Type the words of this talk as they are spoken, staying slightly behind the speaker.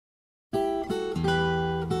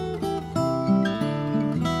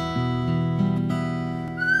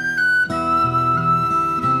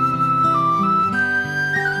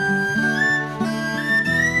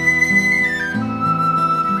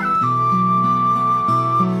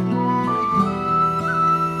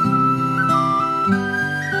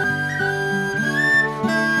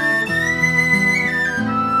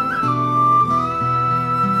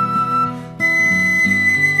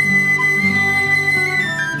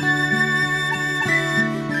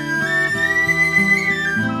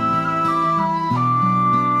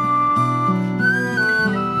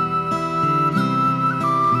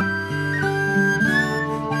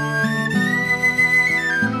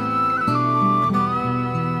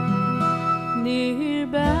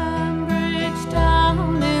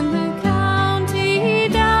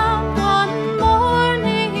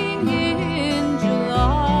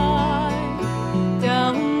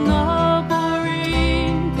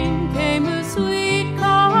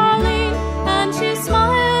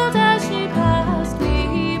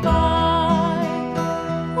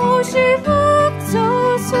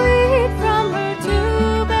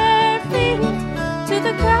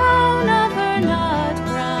crown of her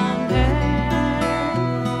nut-brown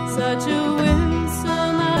hair. Such a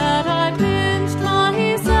winsome that I pinched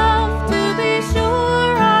myself to be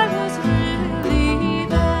sure I was really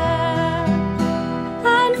there.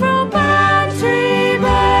 And from Bantry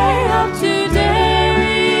Bay up to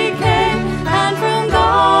Derry Quay, and from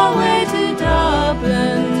Galway to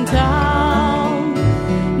Dublin town,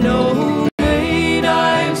 no maid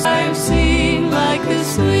I've seen like the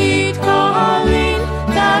sweet Colleen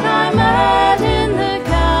that I met in the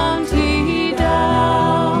county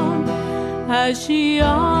down. As she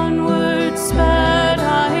onward sped,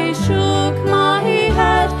 I shook my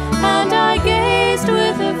head, and I gazed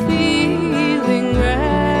with a feeling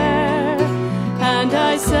rare. And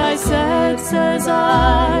I said, says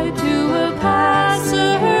I, to a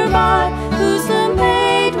passer-by, who's the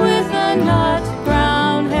maid with the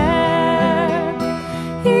nut-brown hair?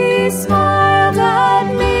 He smiled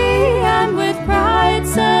at me, and with pride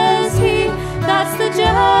says he, that's the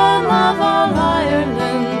gem of all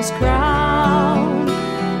Ireland's crown.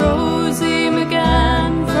 Rosie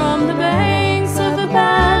McGann from the banks of the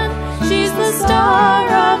Bann, she's the star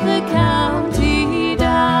of the county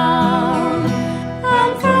down.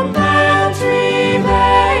 And from Bantry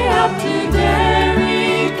Bay up to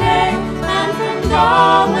Derry Quay, and from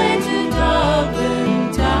Galway to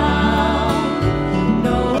Dublin town,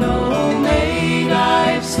 no maid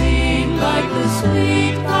I've seen like the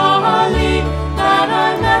sweet Colleen that I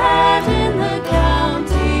met in the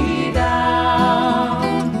county down.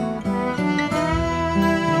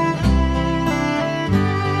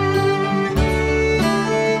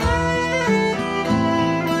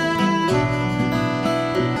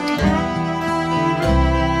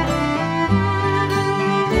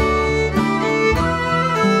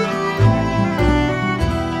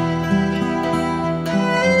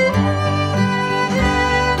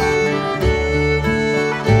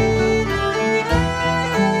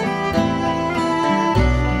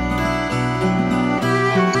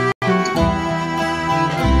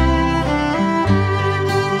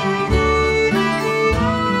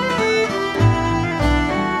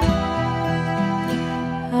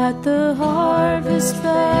 At the harvest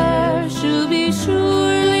fair she'll be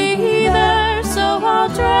surely there, so I'll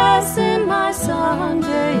dress in my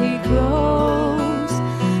Sunday clothes,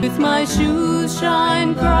 with my shoes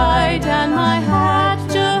shine bright and my hat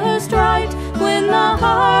just right, win the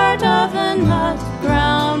heart of a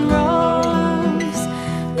nut-brown rose.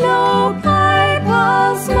 No pipe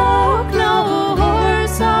I'll smoke, no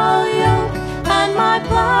horse I'll yoke, and my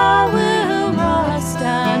plough will rust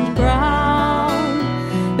and brown.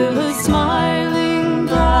 The smiling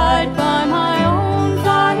bride by my own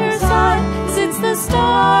fireside sits the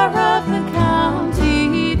star of the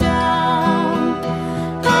county down.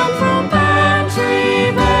 And from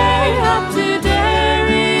Bantry Bay up to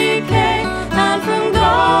Derry Quay, and from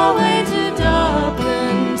Galway to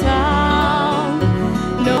Dublin town,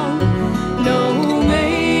 no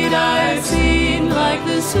maid I've seen like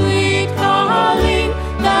the sweet Colleen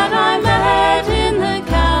that I met in the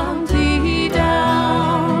county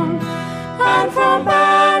down. And from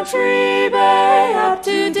Bantry Bay up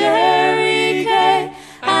to Derry Quay,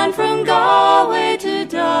 and from Galway to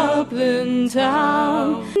Dublin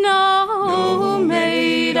town, no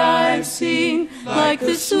maid I've seen like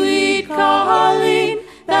the sweet Colleen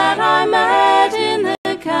that I met in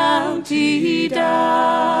the county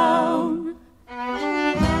down.